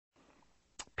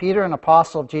Peter, an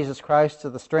apostle of Jesus Christ, to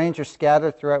the strangers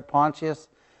scattered throughout Pontus,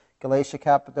 Galatia,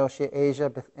 Cappadocia,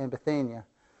 Asia, and Bithynia,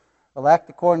 elect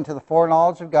according to the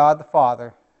foreknowledge of God the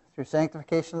Father, through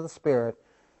sanctification of the Spirit,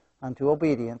 unto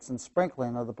obedience and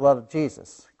sprinkling of the blood of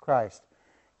Jesus Christ.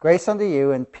 Grace unto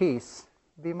you and peace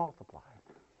be multiplied.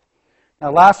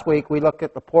 Now, last week we looked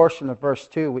at the portion of verse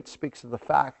 2 which speaks of the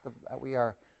fact that we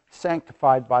are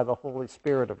sanctified by the Holy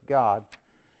Spirit of God.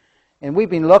 And we've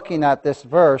been looking at this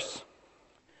verse,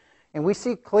 and we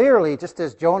see clearly, just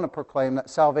as Jonah proclaimed, that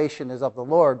salvation is of the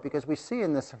Lord, because we see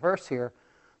in this verse here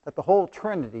that the whole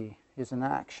Trinity is in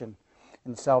action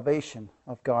in the salvation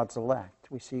of God's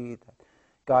elect. We see that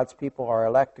God's people are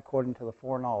elect according to the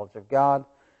foreknowledge of God,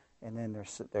 and then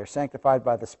they're sanctified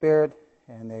by the Spirit,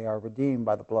 and they are redeemed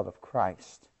by the blood of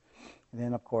Christ. And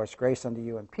then, of course, grace unto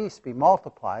you and peace be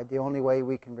multiplied. The only way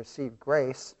we can receive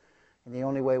grace and the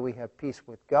only way we have peace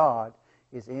with God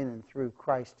is in and through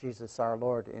Christ Jesus our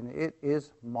Lord. And it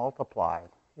is multiplied.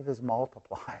 It is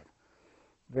multiplied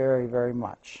very, very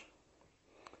much.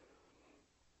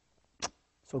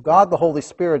 So God the Holy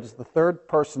Spirit is the third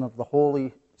person of the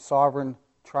holy, sovereign,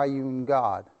 triune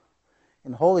God.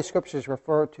 And the Holy Scriptures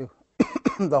refer to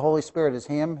the Holy Spirit as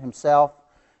Him, Himself.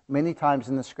 Many times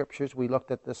in the Scriptures, we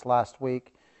looked at this last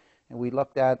week, and we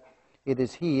looked at it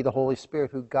is He, the Holy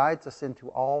Spirit, who guides us into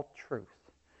all truth.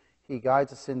 He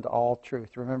guides us into all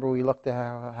truth. Remember, we looked at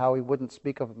how He wouldn't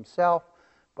speak of Himself,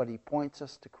 but He points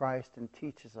us to Christ and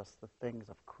teaches us the things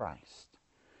of Christ.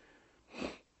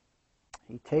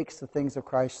 He takes the things of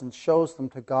Christ and shows them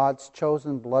to God's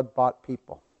chosen, blood-bought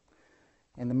people.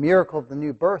 And the miracle of the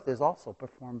new birth is also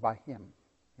performed by Him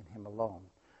and Him alone.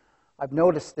 I've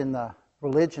noticed in the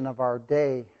religion of our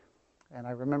day, and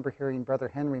I remember hearing Brother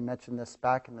Henry mention this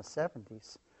back in the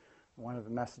 70s, one of the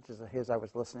messages of his I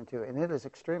was listening to, and it is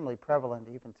extremely prevalent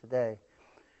even today.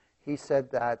 He said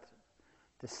that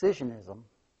decisionism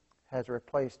has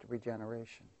replaced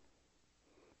regeneration.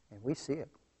 And we see it.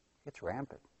 It's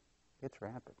rampant. It's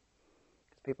rampant.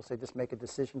 Because people say, just make a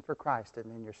decision for Christ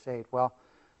and then you're saved. Well,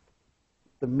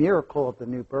 the miracle of the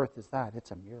new birth is that.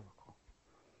 It's a miracle.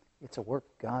 It's a work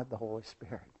of God, the Holy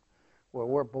Spirit, where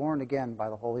we're born again by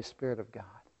the Holy Spirit of God.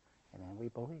 And then we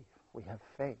believe. We have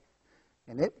faith.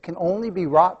 And it can only be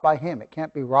wrought by Him. It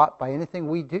can't be wrought by anything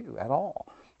we do at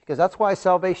all. Because that's why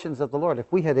salvation is of the Lord.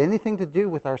 If we had anything to do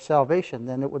with our salvation,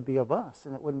 then it would be of us,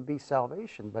 and it wouldn't be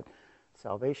salvation. But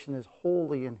salvation is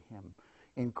wholly in Him,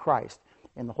 in Christ.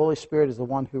 And the Holy Spirit is the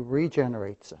one who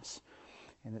regenerates us.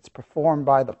 And it's performed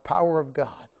by the power of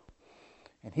God.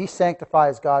 And He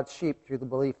sanctifies God's sheep through the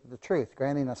belief of the truth,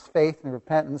 granting us faith and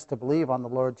repentance to believe on the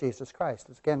Lord Jesus Christ.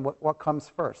 It's, again, what comes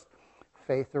first?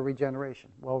 Faith or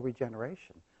regeneration? Well,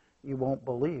 regeneration. You won't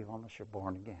believe unless you're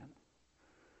born again.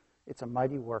 It's a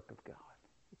mighty work of God.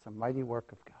 It's a mighty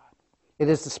work of God. It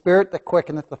is the Spirit that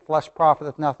quickeneth, the flesh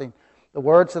profiteth nothing. The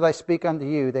words that I speak unto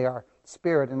you, they are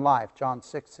spirit and life. John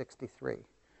 6:63.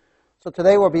 So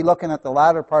today we'll be looking at the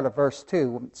latter part of verse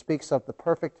 2, when it speaks of the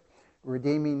perfect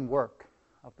redeeming work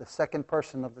of the second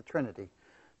person of the Trinity,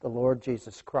 the Lord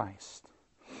Jesus Christ.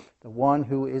 The one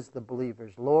who is the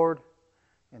believer's Lord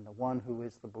and the one who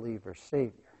is the believer's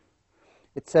Savior.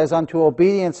 It says, unto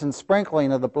obedience and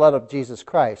sprinkling of the blood of Jesus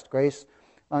Christ, grace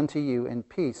unto you and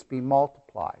peace be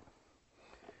multiplied.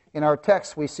 In our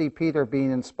text, we see Peter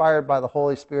being inspired by the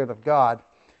Holy Spirit of God,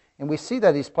 and we see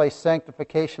that he's placed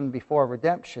sanctification before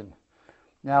redemption.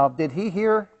 Now, did he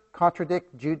here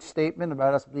contradict Jude's statement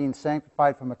about us being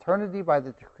sanctified from eternity by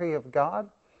the decree of God?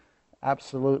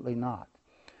 Absolutely not.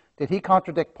 Did he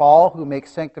contradict Paul, who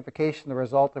makes sanctification the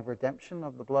result of redemption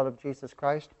of the blood of Jesus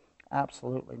Christ?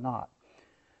 Absolutely not.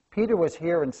 Peter was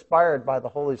here inspired by the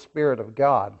Holy Spirit of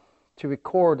God to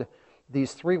record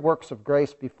these three works of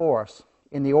grace before us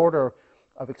in the order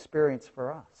of experience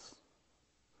for us.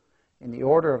 In the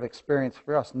order of experience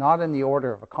for us, not in the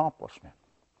order of accomplishment.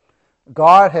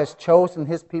 God has chosen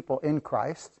His people in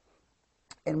Christ,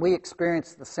 and we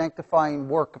experience the sanctifying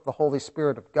work of the Holy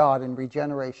Spirit of God in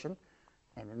regeneration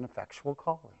and in effectual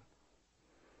calling,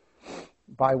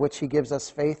 by which He gives us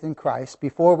faith in Christ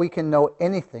before we can know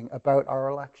anything about our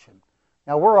election.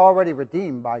 Now, we're already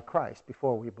redeemed by Christ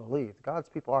before we believe. God's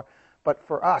people are. But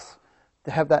for us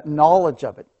to have that knowledge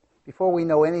of it, before we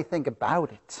know anything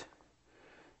about it,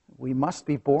 we must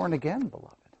be born again,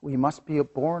 beloved. We must be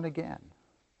born again.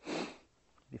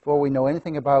 Before we know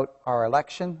anything about our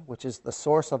election, which is the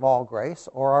source of all grace,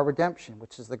 or our redemption,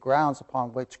 which is the grounds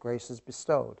upon which grace is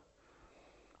bestowed.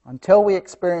 Until we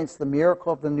experience the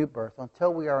miracle of the new birth,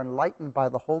 until we are enlightened by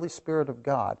the Holy Spirit of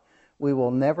God, we will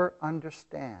never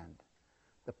understand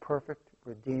the perfect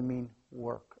redeeming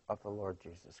work of the Lord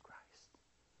Jesus Christ.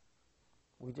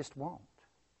 We just won't.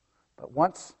 But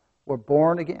once we're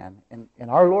born again, and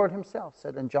our Lord himself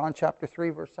said in John chapter 3,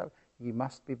 verse 7, you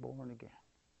must be born again.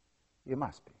 You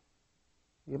must be.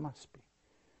 You must be.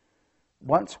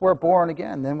 Once we're born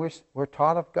again, then we're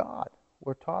taught of God.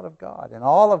 We're taught of God. And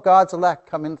all of God's elect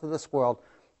come into this world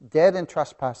dead in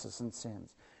trespasses and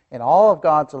sins. And all of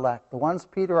God's elect, the ones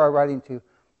Peter are writing to,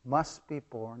 must be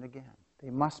born again. They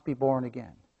must be born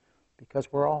again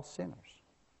because we're all sinners.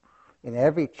 And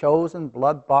every chosen,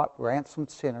 blood-bought,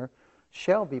 ransomed sinner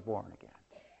shall be born again.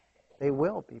 They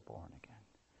will be born again.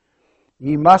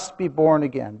 Ye must be born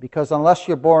again, because unless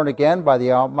you're born again by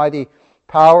the almighty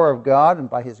power of God and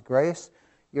by his grace,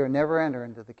 you'll never enter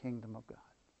into the kingdom of God.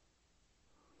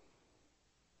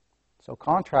 So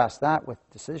contrast that with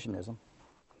decisionism,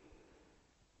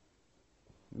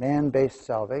 man-based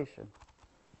salvation,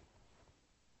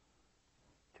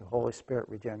 to Holy Spirit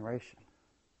regeneration.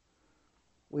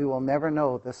 We will never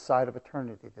know this side of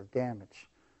eternity the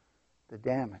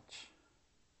damage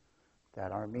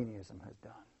that Arminianism has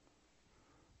done.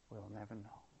 We'll never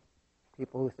know.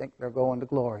 People who think they're going to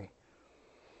glory,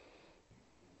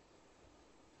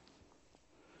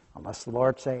 unless the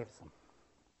Lord saves them,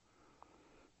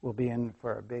 will be in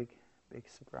for a big, big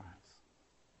surprise.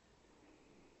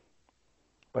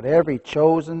 But every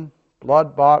chosen,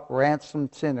 blood-bought,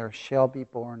 ransomed sinner shall be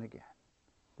born again.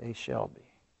 They shall be.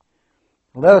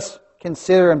 Let us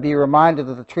consider and be reminded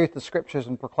of the truth of the Scriptures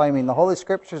in proclaiming. The Holy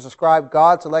Scriptures ascribe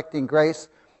God's electing grace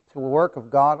to the work of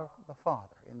God the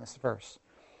Father in this verse.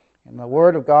 And the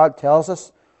Word of God tells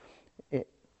us,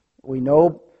 we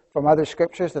know from other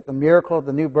Scriptures that the miracle of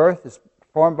the new birth is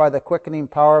performed by the quickening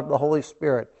power of the Holy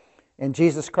Spirit. And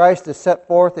Jesus Christ is set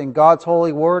forth in God's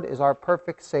holy Word as our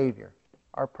perfect Savior.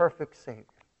 Our perfect Savior.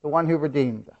 The one who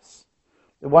redeemed us.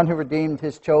 The one who redeemed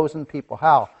his chosen people.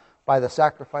 How? By the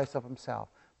sacrifice of himself.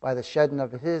 By the shedding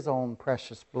of his own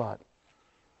precious blood.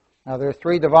 Now there are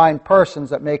three divine persons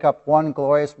that make up one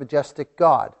glorious, majestic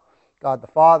God. God the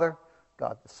Father,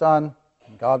 God the Son,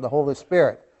 and God the Holy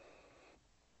Spirit.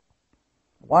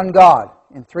 One God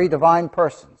in three divine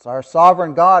persons. Our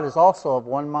sovereign God is also of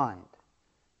one mind.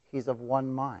 He's of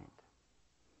one mind.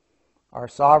 Our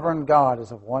sovereign God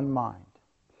is of one mind.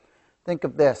 Think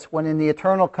of this. When in the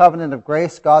eternal covenant of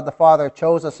grace, God the Father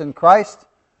chose us in Christ,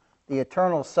 the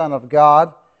eternal Son of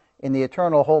God, in the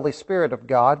eternal Holy Spirit of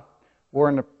God, were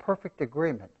in a perfect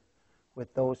agreement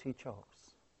with those he chose.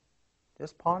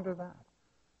 Just ponder that.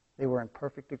 They were in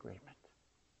perfect agreement.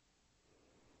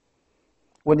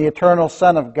 When the eternal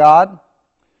Son of God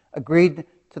agreed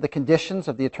to the conditions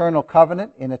of the eternal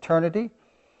covenant in eternity,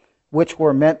 which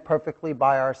were meant perfectly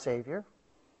by our Savior,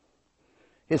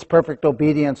 his perfect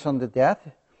obedience unto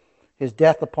death, his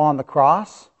death upon the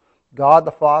cross, God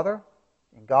the Father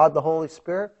and God the Holy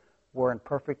Spirit were in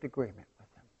perfect agreement with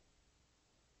him.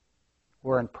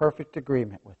 We're in perfect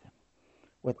agreement with him,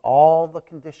 with all the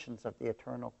conditions of the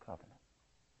eternal covenant,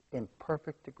 in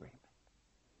perfect agreement.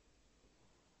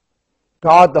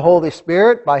 God the Holy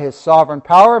Spirit, by his sovereign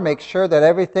power, makes sure that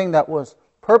everything that was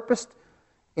purposed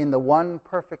in the one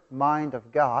perfect mind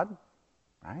of God,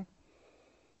 right,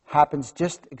 happens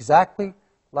just exactly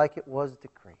like it was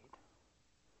decreed.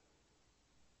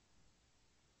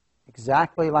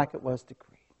 Exactly like it was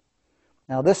decreed.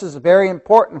 Now this is very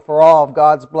important for all of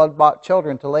God's blood-bought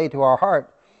children to lay to our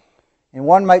heart. And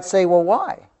one might say, well,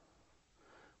 why?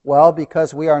 Well,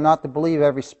 because we are not to believe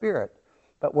every spirit,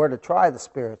 but we're to try the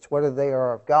spirits, whether they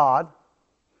are of God,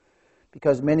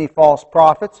 because many false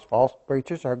prophets, false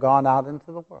preachers, are gone out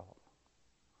into the world.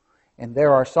 And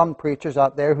there are some preachers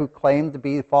out there who claim to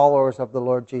be followers of the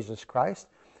Lord Jesus Christ,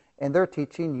 and they're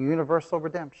teaching universal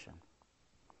redemption.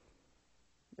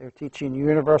 They're teaching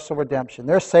universal redemption.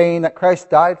 They're saying that Christ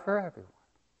died for everyone.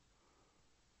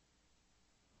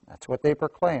 That's what they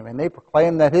proclaim. And they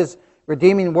proclaim that his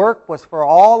redeeming work was for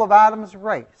all of Adam's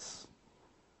race.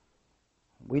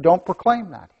 We don't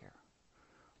proclaim that here.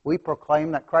 We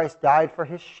proclaim that Christ died for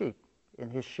his sheep,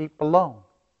 and his sheep alone.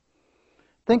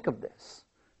 Think of this.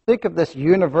 Think of this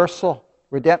universal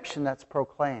redemption that's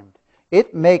proclaimed.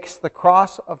 It makes the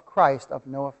cross of Christ of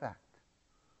no effect.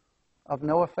 Of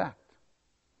no effect.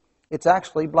 It's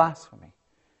actually blasphemy.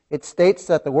 It states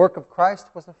that the work of Christ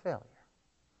was a failure.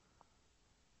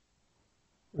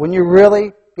 When you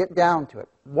really get down to it.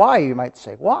 Why, you might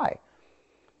say? Why?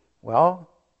 Well,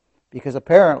 because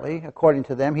apparently, according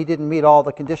to them, he didn't meet all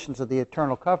the conditions of the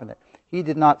eternal covenant. He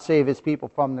did not save his people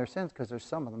from their sins because there's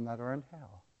some of them that are in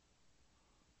hell.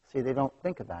 See, they don't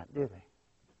think of that, do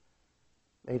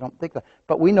they? They don't think that.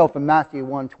 But we know from Matthew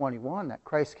 1:21 that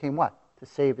Christ came what? To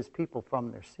save his people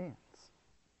from their sins.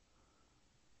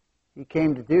 He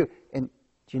came to do. And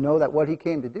Do you know that what he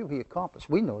came to do, he accomplished?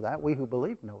 We know that. We who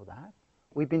believe know that.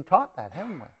 We've been taught that,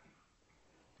 haven't we?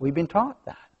 We've been taught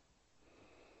that.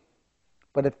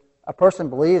 But if a person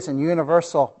believes in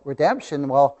universal redemption,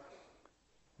 well,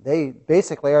 they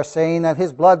basically are saying that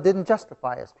his blood didn't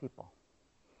justify his people.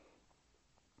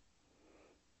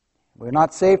 We're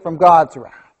not saved from God's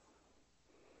wrath.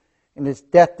 And his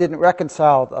death didn't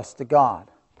reconcile us to God.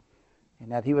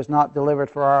 And that he was not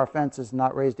delivered for our offenses and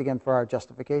not raised again for our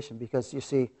justification. Because, you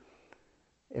see,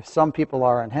 if some people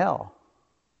are in hell,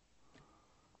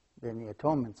 then the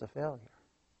atonement's a failure.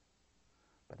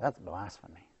 But that's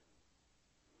blasphemy.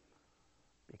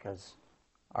 Because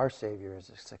our Savior is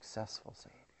a successful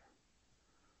Savior.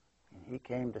 And he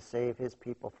came to save his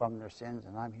people from their sins,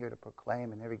 and I'm here to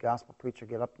proclaim, and every gospel preacher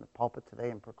get up in the pulpit today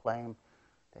and proclaim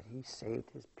that he saved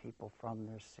his people from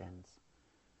their sins.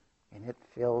 And it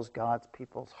fills God's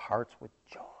people's hearts with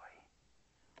joy.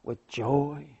 With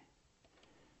joy.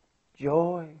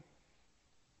 Joy.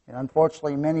 And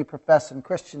unfortunately, many professing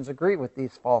Christians agree with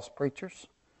these false preachers.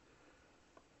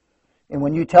 And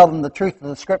when you tell them the truth of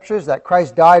the Scriptures, that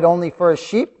Christ died only for his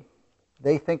sheep,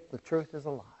 they think the truth is a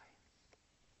lie.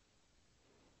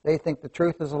 They think the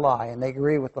truth is a lie, and they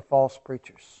agree with the false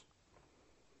preachers.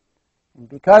 And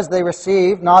because they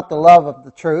receive not the love of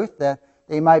the truth, that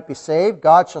they might be saved,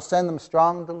 God shall send them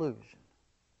strong delusion.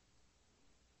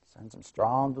 Sends them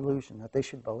strong delusion that they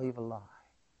should believe a lie.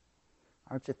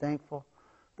 Aren't you thankful?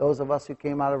 Those of us who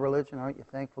came out of religion, aren't you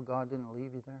thankful God didn't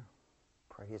leave you there?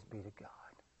 Praise be to God.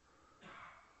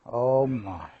 Oh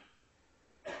my.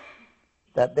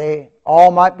 That they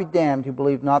all might be damned who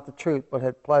believed not the truth, but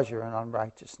had pleasure in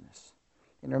unrighteousness.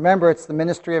 And remember, it's the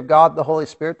ministry of God, the Holy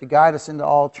Spirit, to guide us into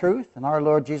all truth. And our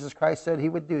Lord Jesus Christ said he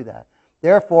would do that.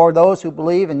 Therefore, those who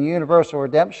believe in universal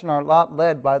redemption are not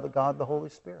led by God, the Holy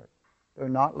Spirit. They're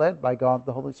not led by God,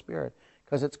 the Holy Spirit,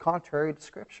 because it's contrary to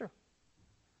Scripture.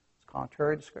 It's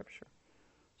contrary to Scripture.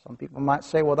 Some people might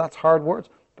say, well, that's hard words,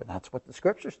 but that's what the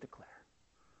Scriptures declare.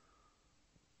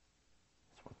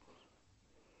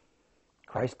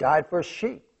 Christ died for his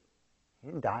sheep. He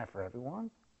didn't die for everyone.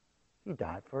 He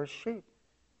died for his sheep.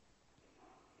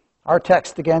 Our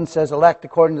text again says, elect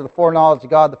according to the foreknowledge of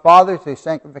God the Father, through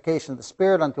sanctification of the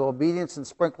Spirit, unto obedience and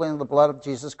sprinkling of the blood of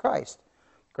Jesus Christ.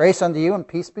 Grace unto you and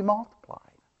peace be multiplied.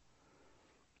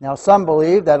 Now some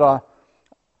believe that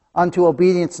unto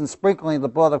obedience and sprinkling of the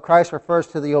blood of Christ refers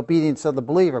to the obedience of the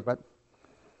believer, but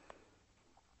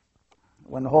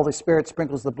when the Holy Spirit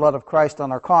sprinkles the blood of Christ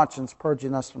on our conscience,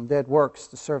 purging us from dead works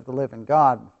to serve the living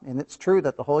God. And it's true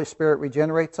that the Holy Spirit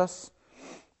regenerates us.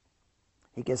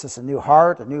 He gives us a new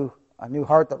heart, a new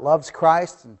heart that loves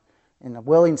Christ, and a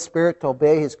willing spirit to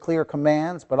obey his clear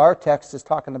commands. But our text is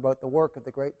talking about the work of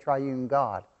the great triune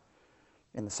God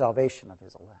in the salvation of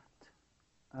his elect.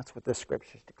 That's what this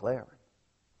Scripture is declaring.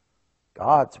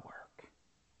 God's work.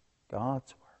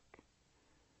 God's work.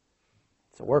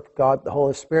 It's the work of God, the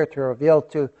Holy Spirit, to reveal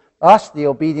to us the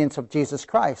obedience of Jesus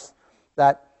Christ,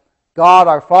 that God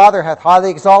our Father hath highly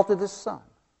exalted his Son.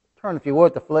 Turn, if you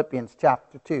would, to Philippians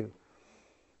chapter 2.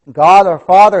 God our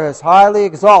Father has highly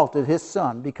exalted his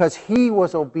Son because he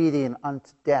was obedient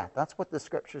unto death. That's what the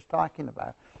Scripture is talking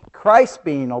about. Christ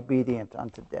being obedient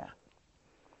unto death.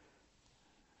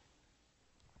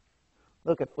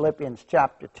 Look at Philippians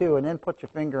chapter 2, and then put your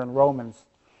finger in Romans,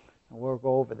 and we'll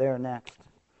go over there next.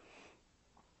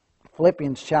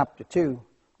 Philippians chapter 2,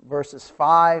 verses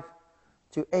 5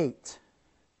 to 8.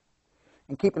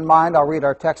 And keep in mind, I'll read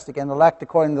our text again. Elect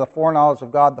according to the foreknowledge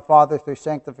of God the Father through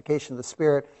sanctification of the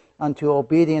Spirit unto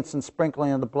obedience and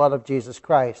sprinkling of the blood of Jesus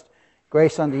Christ.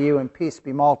 Grace unto you and peace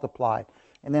be multiplied.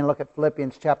 And then look at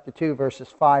Philippians chapter 2, verses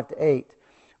 5 to 8.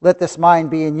 Let this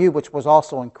mind be in you, which was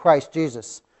also in Christ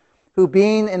Jesus, who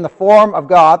being in the form of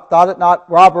God, thought it not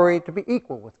robbery to be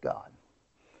equal with God,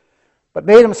 but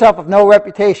made himself of no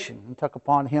reputation, and took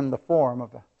upon him the form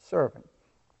of a servant,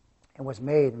 and was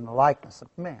made in the likeness of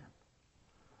man.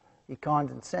 He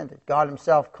condescended. God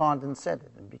himself condescended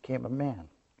and became a man.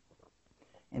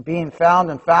 And being found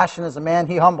in fashion as a man,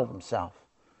 he humbled himself.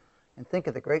 And think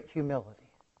of the great humility.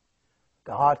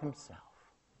 God himself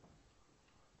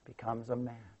becomes a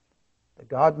man, the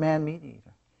God-man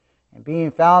mediator. And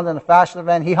being found in the fashion of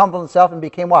man, he humbled himself and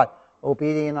became what?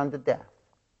 Obedient unto death.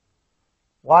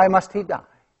 Why must he die?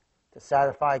 To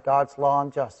satisfy God's law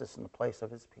and justice in the place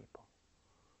of his people.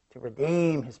 To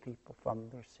redeem his people from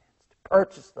their sins. To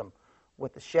purchase them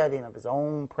with the shedding of his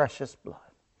own precious blood.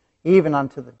 Even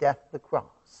unto the death of the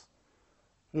cross.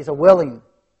 He's a willing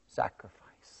sacrifice.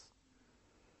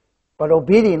 But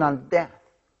obedient unto death.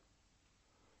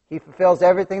 He fulfills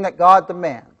everything that God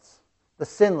demands. The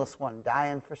sinless one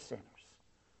dying for sinners.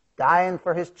 dying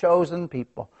for His chosen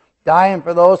people, dying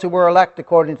for those who were elect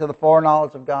according to the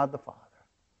foreknowledge of God the Father.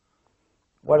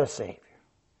 What a Savior.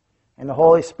 And the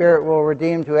Holy Spirit will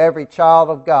redeem to every child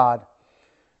of God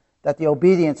that the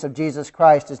obedience of Jesus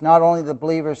Christ is not only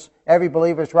every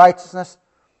believer's righteousness,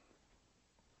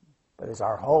 but is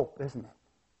our hope, isn't it?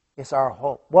 It's our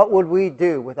hope. What would we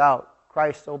do without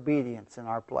Christ's obedience in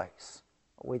our place?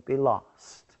 We'd be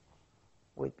lost.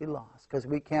 We'd be lost because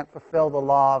we can't fulfill the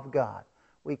law of God.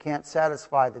 We can't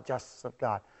satisfy the justice of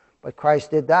God. But Christ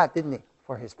did that, didn't He,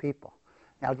 for His people?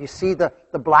 Now, do you see the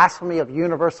blasphemy of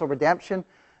universal redemption?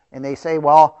 And they say,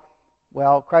 well,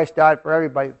 Christ died for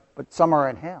everybody, but some are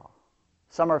in hell.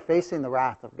 Some are facing the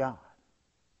wrath of God.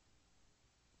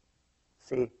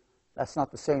 See, that's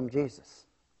not the same Jesus.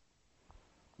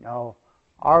 No,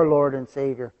 our Lord and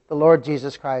Savior, the Lord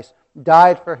Jesus Christ,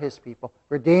 died for His people,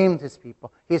 redeemed His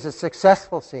people. He's a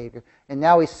successful Savior, and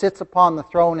now He sits upon the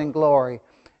throne in glory,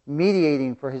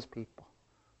 mediating for His people.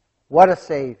 What a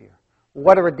Savior.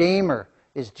 What a Redeemer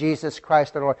is Jesus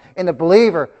Christ our Lord. And the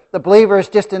believer is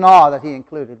just in awe that He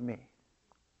included me.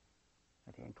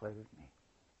 That He included me.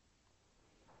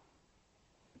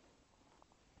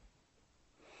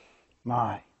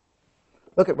 My.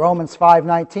 Look at Romans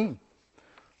 5:19.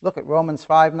 Look at Romans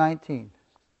 5:19.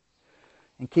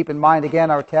 And keep in mind again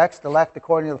our text, elect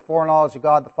according to the foreknowledge of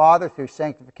God the Father through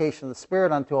sanctification of the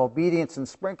Spirit unto obedience and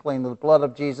sprinkling of the blood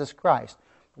of Jesus Christ.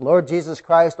 The Lord Jesus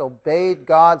Christ obeyed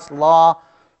God's law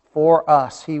for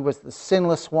us. He was the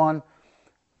sinless one,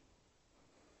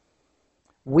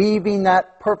 weaving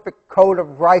that perfect coat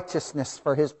of righteousness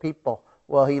for His people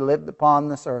while He lived upon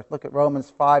this earth. Look at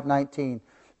Romans 5:19.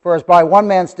 For as by one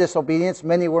man's disobedience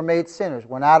many were made sinners.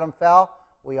 When Adam fell,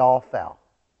 we all fell.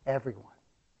 Everyone.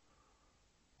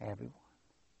 Everyone.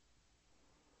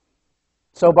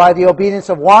 So by the obedience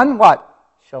of one, what?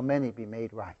 Shall many be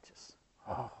made righteous.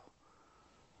 Oh.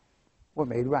 We're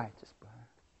made righteous, brother.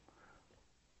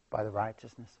 By the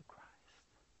righteousness of Christ.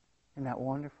 Isn't that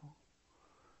wonderful?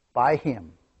 By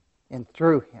Him and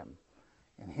through Him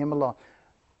and Him alone.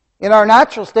 In our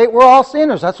natural state, we're all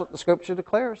sinners. That's what the Scripture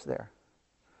declares there.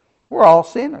 We're all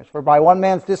sinners. For by one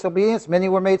man's disobedience, many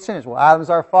were made sinners. Well, Adam's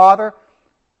our father.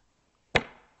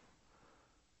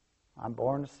 I'm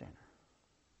born a sinner.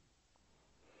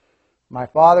 My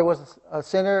father was a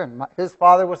sinner, and his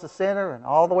father was a sinner, and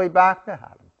all the way back to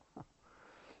Adam.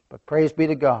 But praise be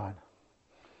to God.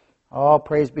 Oh,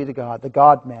 praise be to God, the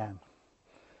God-man.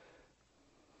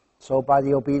 So by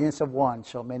the obedience of one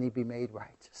shall many be made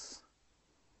righteous.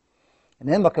 And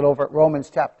then look over at Romans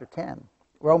chapter 10.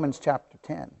 Romans chapter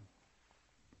 10.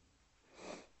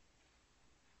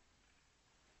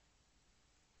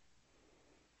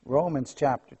 Romans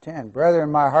chapter 10.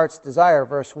 Brethren, my heart's desire,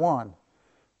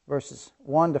 verses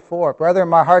 1 to 4. Brethren,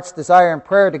 my heart's desire and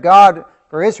prayer to God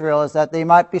for Israel is that they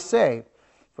might be saved.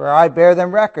 For I bear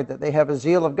them record that they have a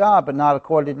zeal of God, but not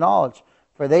according to knowledge.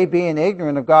 For they being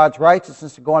ignorant of God's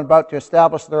righteousness are going about to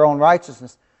establish their own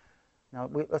righteousness. Now,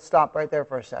 let's stop right there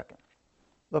for a second.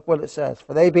 Look what it says.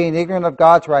 For they being ignorant of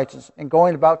God's righteousness and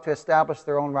going about to establish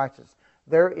their own righteousness.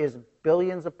 There is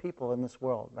billions of people in this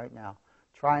world right now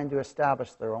trying to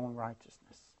establish their own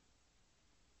righteousness.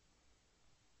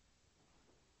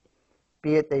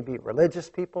 Be it they be religious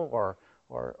people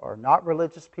or not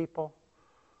religious people.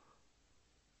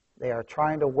 They are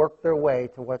trying to work their way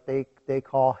to what they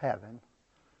call heaven.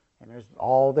 And there's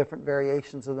all different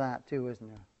variations of that too, isn't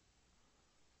there?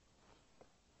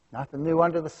 Nothing new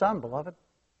under the sun, beloved.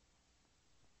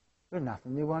 There's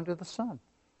nothing new under the sun.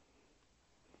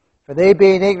 For they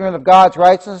being ignorant of God's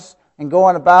righteousness and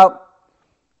going about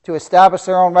to establish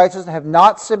their own righteousness have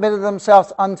not submitted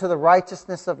themselves unto the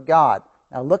righteousness of God.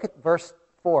 Now look at verse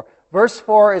 4. Verse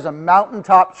 4 is a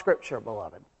mountaintop scripture,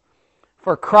 beloved.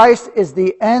 For Christ is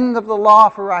the end of the law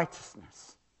for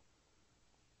righteousness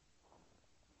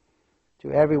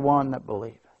to everyone that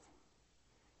believeth.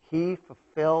 He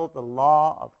fulfilled the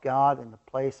law of God in the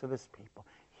place of His people.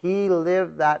 He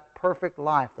lived that perfect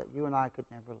life that you and I could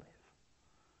never live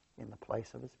in the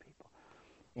place of His people.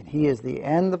 And He is the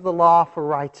end of the law for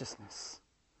righteousness.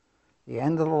 The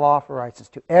end of the law for righteousness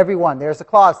to everyone. There's the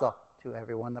clause though. To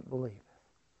everyone that believeth.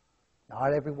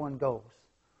 Not everyone goes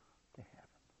to heaven.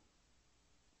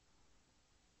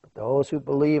 But those who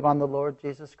believe on the Lord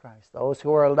Jesus Christ, those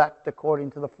who are elect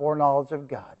according to the foreknowledge of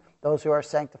God, those who are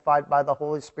sanctified by the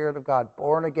Holy Spirit of God,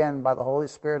 born again by the Holy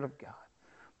Spirit of God,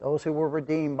 those who were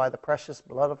redeemed by the precious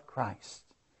blood of Christ,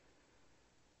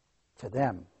 to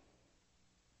them,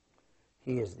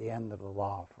 He is the end of the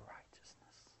law for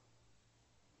righteousness.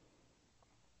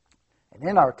 And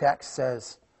then our text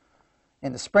says,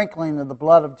 in the sprinkling of the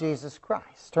blood of Jesus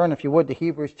Christ. Turn, if you would, to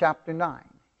Hebrews chapter 9.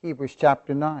 Hebrews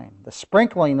chapter 9. The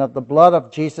sprinkling of the blood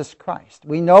of Jesus Christ.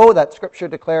 We know that Scripture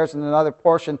declares in another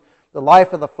portion, the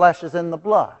life of the flesh is in the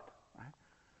blood. Right?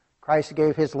 Christ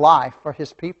gave His life for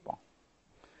His people.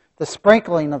 The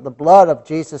sprinkling of the blood of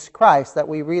Jesus Christ that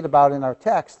we read about in our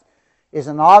text is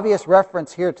an obvious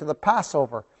reference here to the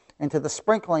Passover and to the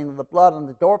sprinkling of the blood on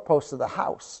the doorposts of the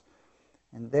house.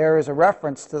 And there is a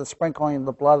reference to the sprinkling of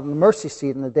the blood on the mercy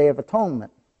seat in the Day of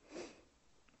Atonement.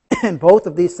 And both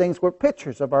of these things were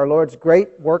pictures of our Lord's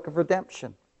great work of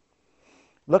redemption.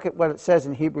 Look at what it says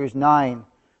in Hebrews 9,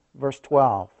 verse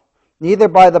 12. Neither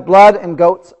by the blood and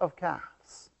goats of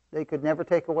calves. They could never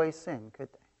take away sin, could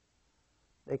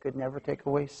they? They could never take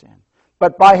away sin.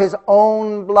 But by His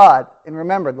own blood. And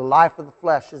remember, the life of the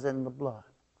flesh is in the blood.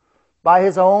 By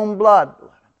His own blood,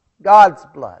 God's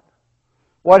blood.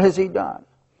 What has He done?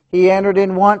 He entered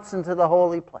in once into the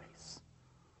holy place.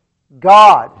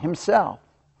 God Himself,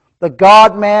 the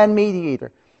God-man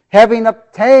mediator, having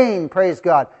obtained, praise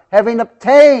God, having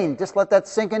obtained, just let that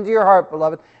sink into your heart,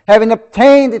 beloved, having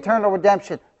obtained eternal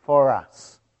redemption for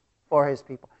us, for His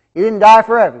people. He didn't die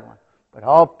for everyone, but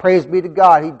all praise be to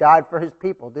God, He died for His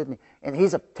people, didn't He? And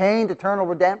He's obtained eternal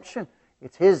redemption.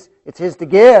 It's His to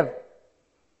give.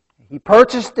 He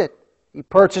purchased it. He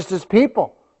purchased His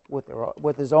people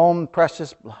with His own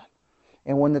precious blood.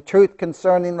 And when the truth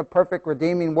concerning the perfect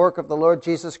redeeming work of the Lord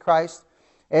Jesus Christ,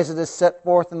 as it is set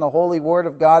forth in the holy Word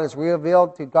of God, is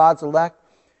revealed to God's elect,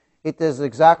 it does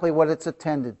exactly what it's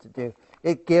intended to do.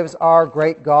 It gives our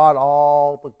great God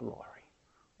all the glory.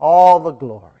 All the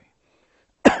glory.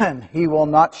 And He will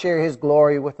not share His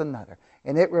glory with another.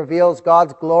 And it reveals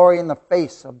God's glory in the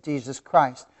face of Jesus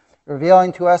Christ,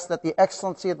 revealing to us that the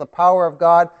excellency of the power of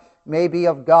God may be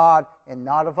of God and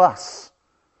not of us.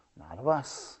 Not of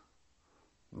us.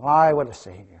 My, what a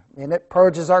Savior. And it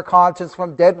purges our conscience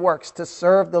from dead works to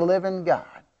serve the living God.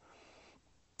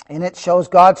 And it shows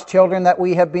God's children that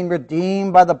we have been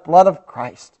redeemed by the blood of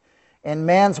Christ. And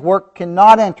man's work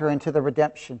cannot enter into the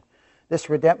redemption, this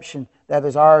redemption that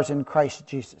is ours in Christ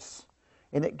Jesus.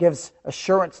 And it gives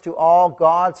assurance to all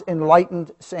God's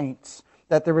enlightened saints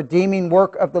that the redeeming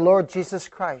work of the Lord Jesus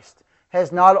Christ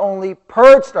has not only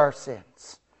purged our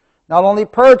sins, not only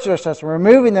purged us,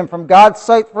 removing them from God's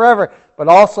sight forever, but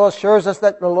also assures us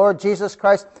that the Lord Jesus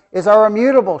Christ is our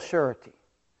immutable surety.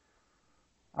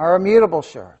 Our immutable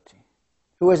surety,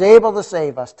 who is able to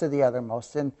save us to the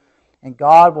uttermost. And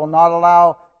God will not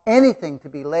allow anything to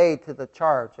be laid to the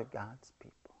charge of God's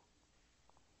people.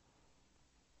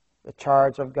 The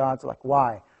charge of God's elect.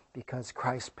 Why? Because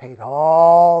Christ paid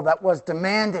all that was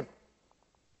demanded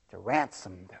to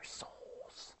ransom their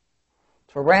souls.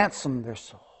 To ransom their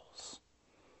souls.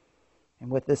 And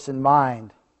with this in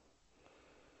mind,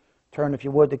 turn, if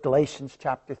you would, to Galatians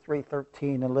chapter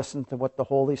 3:13 and listen to what the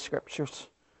Holy Scriptures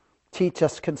teach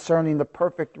us concerning the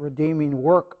perfect redeeming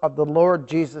work of the Lord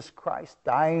Jesus Christ,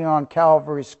 dying on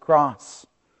Calvary's cross.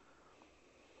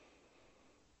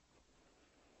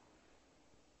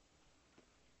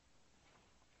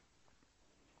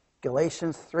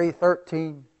 Galatians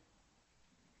 3:13.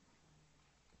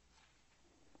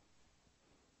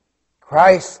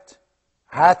 Christ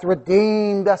hath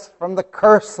redeemed us from the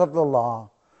curse of the law,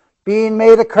 being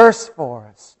made a curse for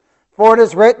us. For it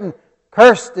is written,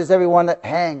 cursed is everyone that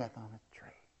hangeth on a tree.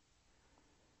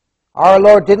 Our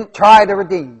Lord didn't try to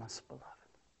redeem us, beloved.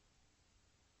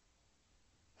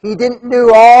 He didn't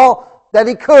do all that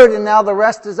He could, and now the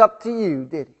rest is up to you,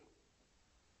 did He?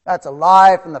 That's a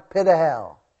lie from the pit of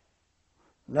hell.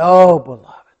 No,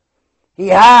 beloved. He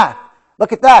hath.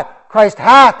 Look at that. Christ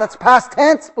hath. That's past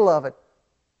tense, beloved.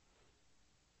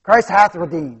 Christ hath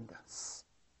redeemed us.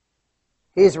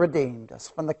 He's redeemed us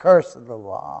from the curse of the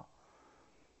law.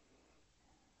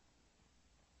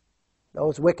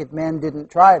 Those wicked men didn't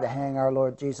try to hang our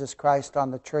Lord Jesus Christ on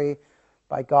the tree.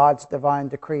 By God's divine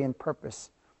decree and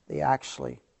purpose, they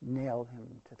actually nailed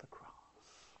Him to the cross.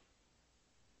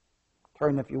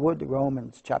 Turn, if you would, to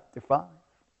Romans chapter 5,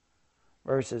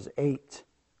 verses 8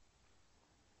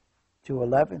 to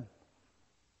 11.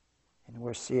 And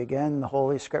we'll see again the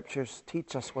Holy Scriptures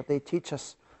teach us what they teach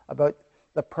us about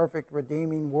the perfect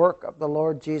redeeming work of the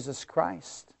Lord Jesus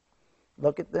Christ.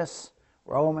 Look at this,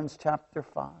 Romans chapter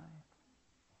 5.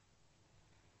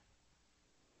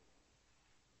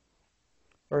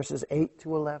 Verses 8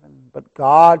 to 11. But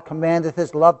God commandeth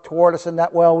His love toward us, in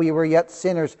that while we were yet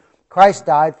sinners, Christ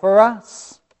died for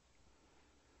us.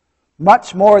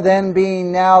 Much more then,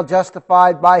 being now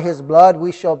justified by His blood,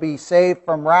 we shall be saved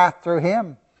from wrath through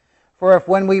Him. For if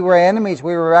when we were enemies,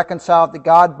 we were reconciled to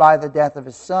God by the death of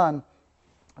His Son,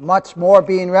 much more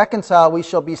being reconciled, we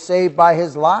shall be saved by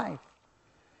His life.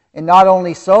 And not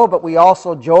only so, but we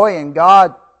also joy in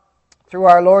God through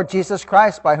our Lord Jesus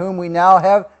Christ, by whom we now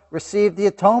have received the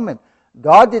atonement.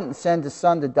 God didn't send His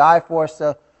Son to die for us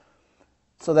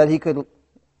so that He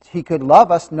could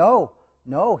love us. No,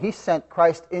 He sent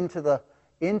Christ into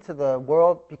the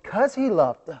world because He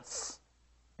loved us.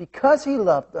 Because He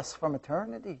loved us from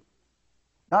eternity.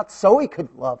 Not so He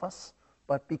could love us,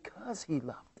 but because He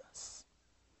loved us.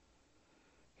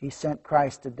 He sent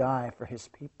Christ to die for His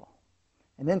people.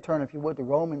 And then turn, if you would, to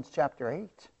Romans chapter 8.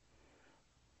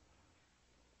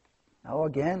 Now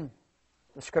again,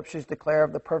 the Scriptures declare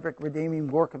of the perfect redeeming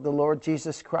work of the Lord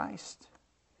Jesus Christ,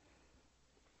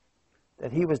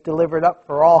 that He was delivered up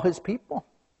for all His people.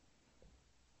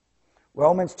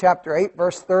 Romans chapter 8,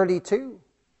 verse 32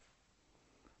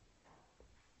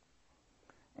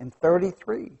 and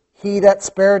 33. He that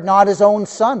spared not His own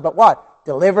Son, but what?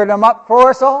 Delivered Him up for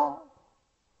us all.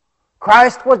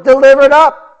 Christ was delivered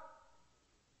up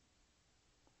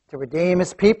to redeem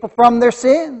His people from their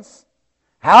sins.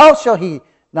 How shall He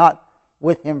not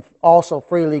with Him also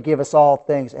freely give us all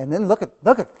things? And then look at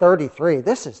 33.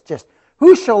 This is just,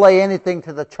 who shall lay anything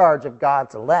to the charge of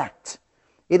God's elect?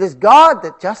 It is God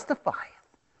that justifieth.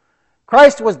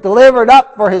 Christ was delivered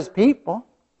up for His people,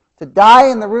 to die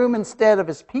in the room instead of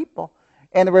His people.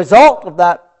 And the result of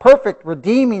that perfect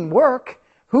redeeming work,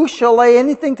 who shall lay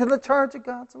anything to the charge of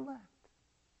God's elect?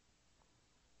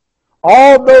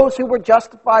 All those who were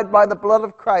justified by the blood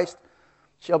of Christ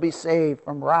shall be saved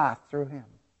from wrath through Him.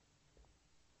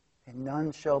 And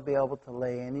none shall be able to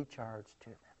lay any charge to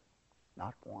them.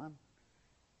 Not one.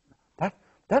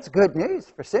 That's good news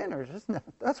for sinners, isn't it?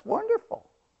 That's wonderful.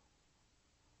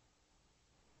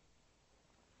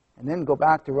 And then go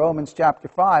back to Romans chapter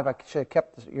 5. I should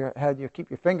have keep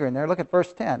your finger in there. Look at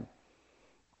verse 10.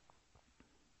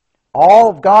 All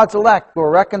of God's elect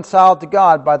were reconciled to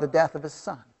God by the death of His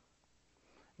Son.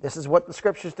 This is what the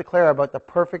Scriptures declare about the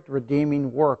perfect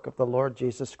redeeming work of the Lord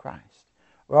Jesus Christ.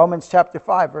 Romans chapter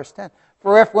 5, verse 10.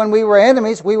 For if when we were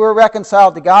enemies, we were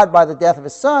reconciled to God by the death of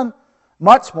His Son,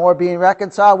 much more being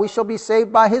reconciled, we shall be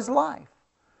saved by His life.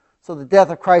 So the death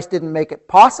of Christ didn't make it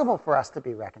possible for us to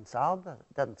be reconciled.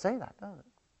 It doesn't say that, does it?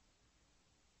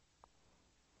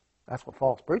 That's what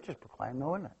false preachers proclaim,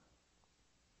 though, isn't it?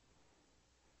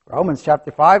 Romans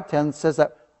chapter 5:10 says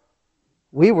that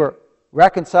we were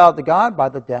reconciled to God by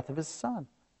the death of His Son.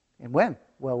 And when?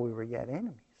 Well, we were yet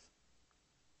enemies.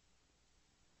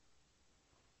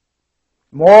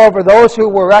 Moreover, those who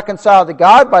were reconciled to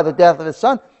God by the death of His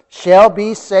Son shall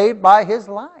be saved by His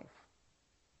life.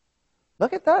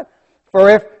 Look at that. For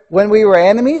if, when we were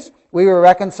enemies, we were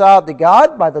reconciled to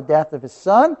God by the death of His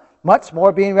Son, much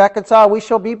more being reconciled, we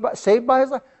shall be saved by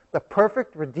His life. The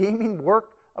perfect redeeming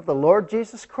work of the Lord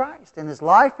Jesus Christ in His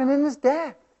life and in His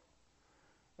death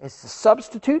is the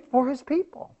substitute for His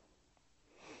people.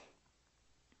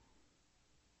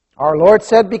 Our Lord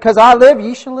said, because I live,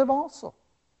 ye shall live also.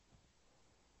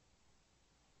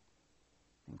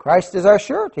 And Christ is our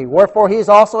surety. Wherefore He is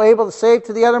also able to save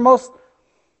to the uttermost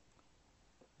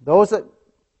those that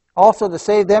also to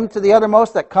save them to the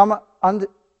uttermost that come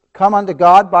unto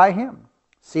God by Him,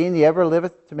 seeing He ever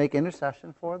liveth to make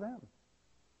intercession for them.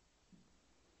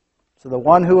 So the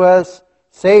one who has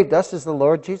saved us is the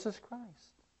Lord Jesus Christ,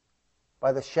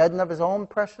 by the shedding of His own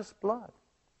precious blood.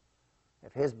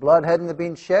 If His blood hadn't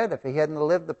been shed, if He hadn't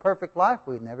lived the perfect life,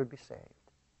 we'd never be saved.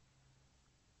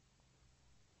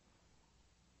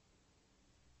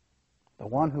 The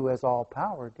one who has all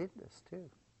power did this too.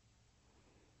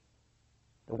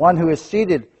 The one who is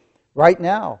seated right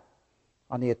now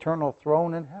on the eternal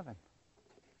throne in heaven.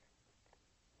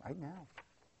 Right now.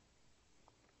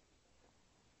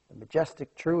 The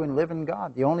majestic, true, and living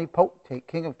God, the only potentate,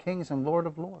 King of kings and Lord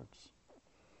of lords.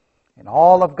 And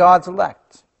all of God's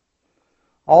elect.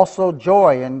 Also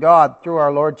joy in God through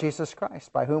our Lord Jesus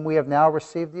Christ, by whom we have now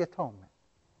received the atonement.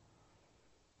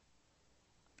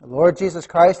 The Lord Jesus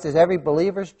Christ is every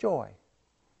believer's joy.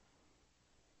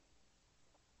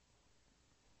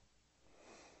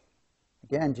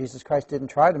 Again, Jesus Christ didn't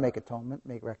try to make atonement,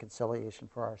 make reconciliation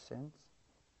for our sins.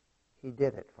 He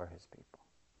did it for His people.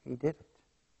 He did it.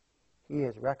 He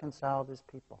has reconciled His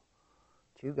people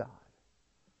to God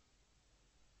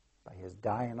by His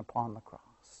dying upon the cross.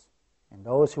 And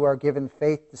those who are given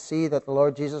faith to see that the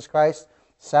Lord Jesus Christ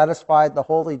satisfied the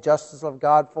holy justice of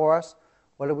God for us,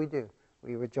 what do?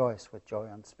 We rejoice with joy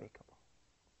unspeakable.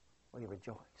 We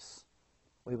rejoice.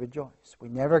 We rejoice. We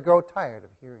never grow tired of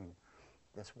hearing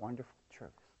this wonderful truth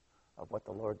of what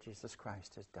the Lord Jesus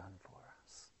Christ has done for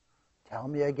us. Tell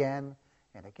me again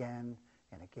and again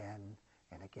and again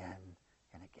and again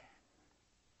and again.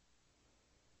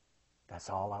 That's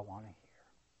all I want to hear.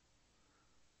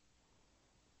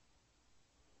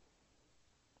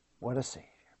 What a Savior.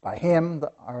 By Him,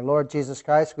 our Lord Jesus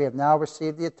Christ, we have now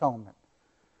received the atonement.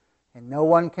 And no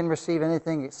one can receive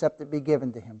anything except it be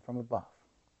given to him from above.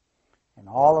 And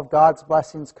all of God's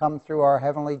blessings come through our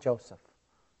heavenly Joseph,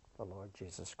 the Lord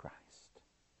Jesus Christ.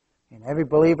 And every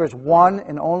believer's one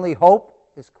and only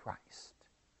hope is Christ.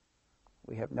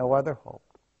 We have no other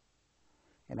hope.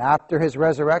 And after His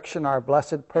resurrection, our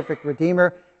blessed, perfect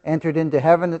Redeemer entered into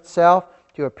heaven itself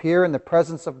to appear in the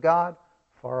presence of God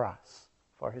for us,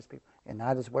 for His people. And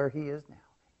that is where He is now,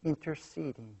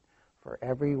 interceding for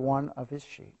every one of His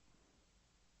sheep.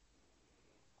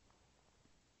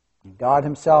 And God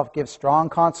Himself gives strong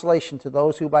consolation to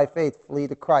those who by faith flee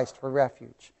to Christ for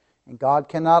refuge. And God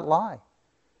cannot lie,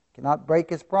 cannot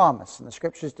break His promise. And the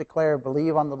Scriptures declare,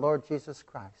 believe on the Lord Jesus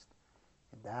Christ,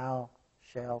 and thou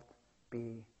shalt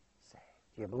be saved.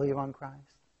 Do you believe on Christ?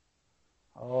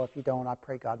 Oh, if you don't, I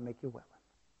pray God make you willing.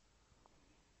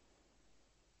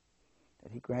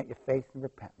 That He grant you faith and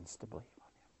repentance to believe on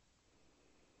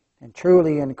Him. And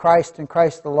truly in Christ and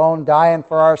Christ alone, dying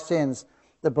for our sins,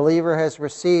 the believer has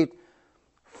received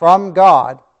from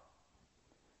God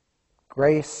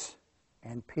grace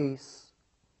and peace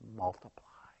multiplied.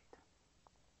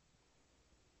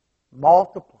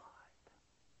 Multiplied.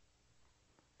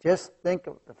 Just think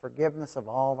of the forgiveness of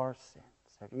all our sins.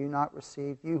 Have you not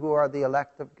received? You who are the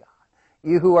elect of God.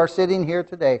 You who are sitting here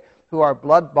today, who are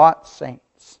blood-bought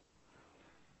saints.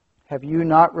 Have you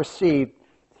not received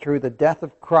through the death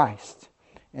of Christ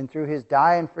and through His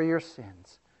dying for your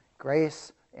sins,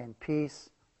 grace and peace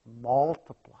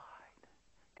multiplied?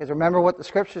 Because remember what the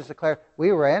Scriptures declare,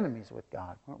 we were enemies with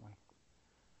God, weren't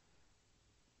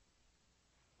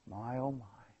we? My, oh my.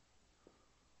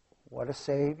 What a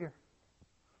Savior.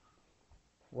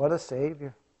 What a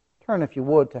Savior. Turn, if you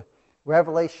would, to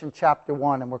Revelation chapter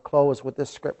 1, and we'll close with this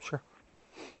scripture.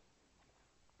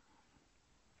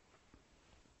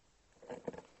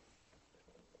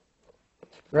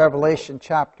 Revelation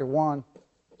chapter 1.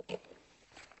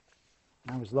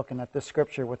 I was looking at this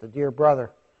scripture with a dear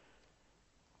brother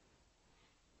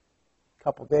a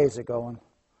couple days ago, and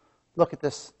look at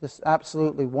this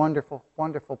absolutely wonderful,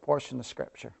 wonderful portion of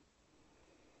Scripture.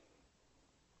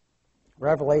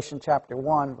 Revelation chapter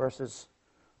 1, verses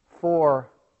 4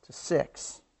 to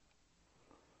 6.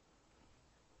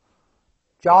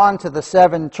 John to the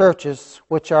 7 churches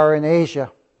which are in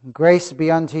Asia, grace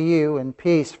be unto you, and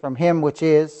peace from Him which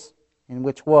is, and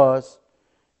which was,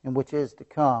 and which is to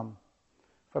come,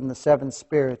 from the 7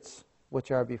 spirits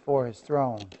which are before His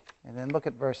throne. And then look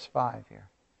at verse 5 here.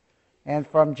 And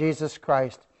from Jesus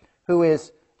Christ, who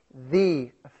is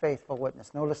the faithful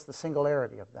witness. Notice the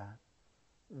singularity of that.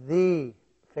 The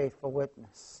faithful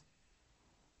witness.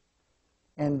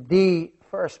 And the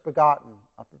first begotten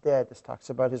of the dead. This talks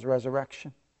about His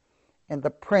resurrection. And the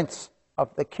prince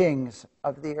of the kings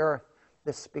of the earth.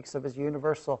 This speaks of His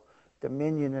universal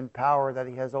dominion and power that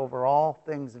He has over all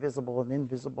things visible and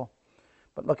invisible.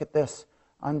 But look at this.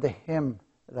 Unto Him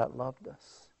that loved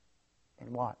us.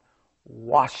 And what?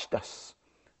 Washed us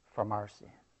from our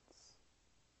sins.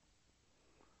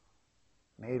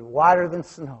 Made whiter than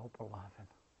snow, beloved.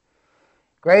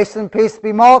 Grace and peace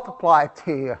be multiplied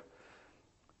to you.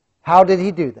 How did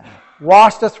He do that?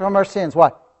 Washed us from our sins.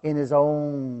 What? In His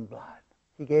own blood.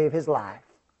 He gave His life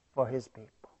for His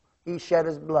people. He shed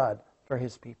His blood for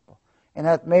His people. And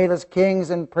hath made us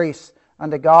kings and priests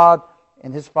unto God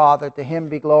and His Father. To Him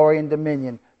be glory and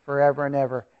dominion forever and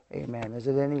ever. Amen. Is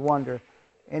it any wonder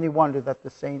that the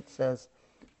saint says,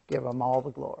 give Him all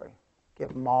the glory, give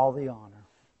Him all the honor,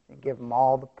 and give Him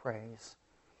all the praise.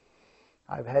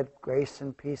 I've had grace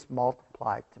and peace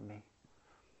multiplied to me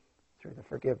through the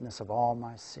forgiveness of all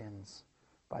my sins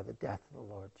by the death of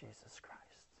the Lord Jesus Christ.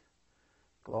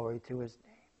 Glory to His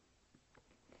name.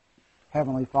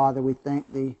 Heavenly Father, we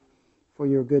thank Thee for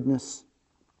Your goodness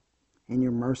and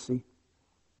Your mercy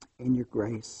and Your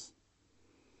grace.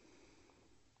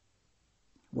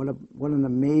 What an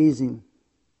amazing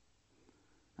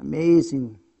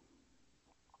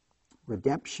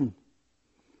redemption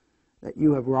that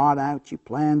You have wrought out. You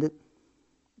planned it.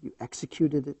 You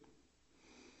executed it.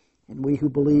 And we who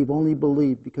believe only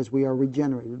believe because we are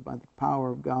regenerated by the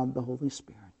power of God, the Holy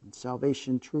Spirit. And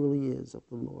salvation truly is of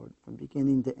the Lord from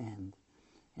beginning to end.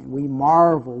 And we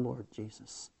marvel, Lord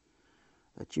Jesus,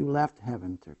 that You left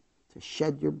heaven to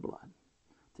shed Your blood,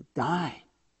 to die,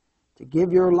 to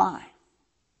give Your life,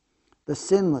 the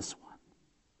sinless one,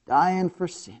 dying for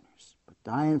sinners, but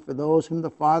dying for those whom the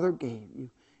Father gave You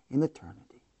in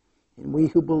eternity. And we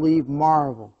who believe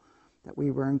marvel that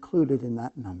we were included in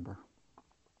that number.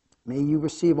 May You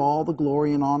receive all the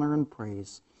glory and honor and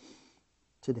praise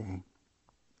today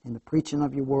in the preaching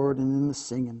of Your word and in the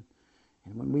singing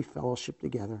and when we fellowship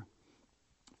together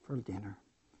for dinner.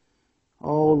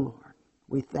 Oh Lord,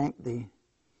 we thank Thee.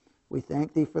 We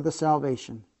thank Thee for the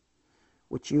salvation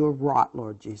which You have wrought,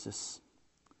 Lord Jesus,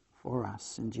 for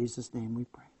us. In Jesus' name we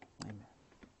pray.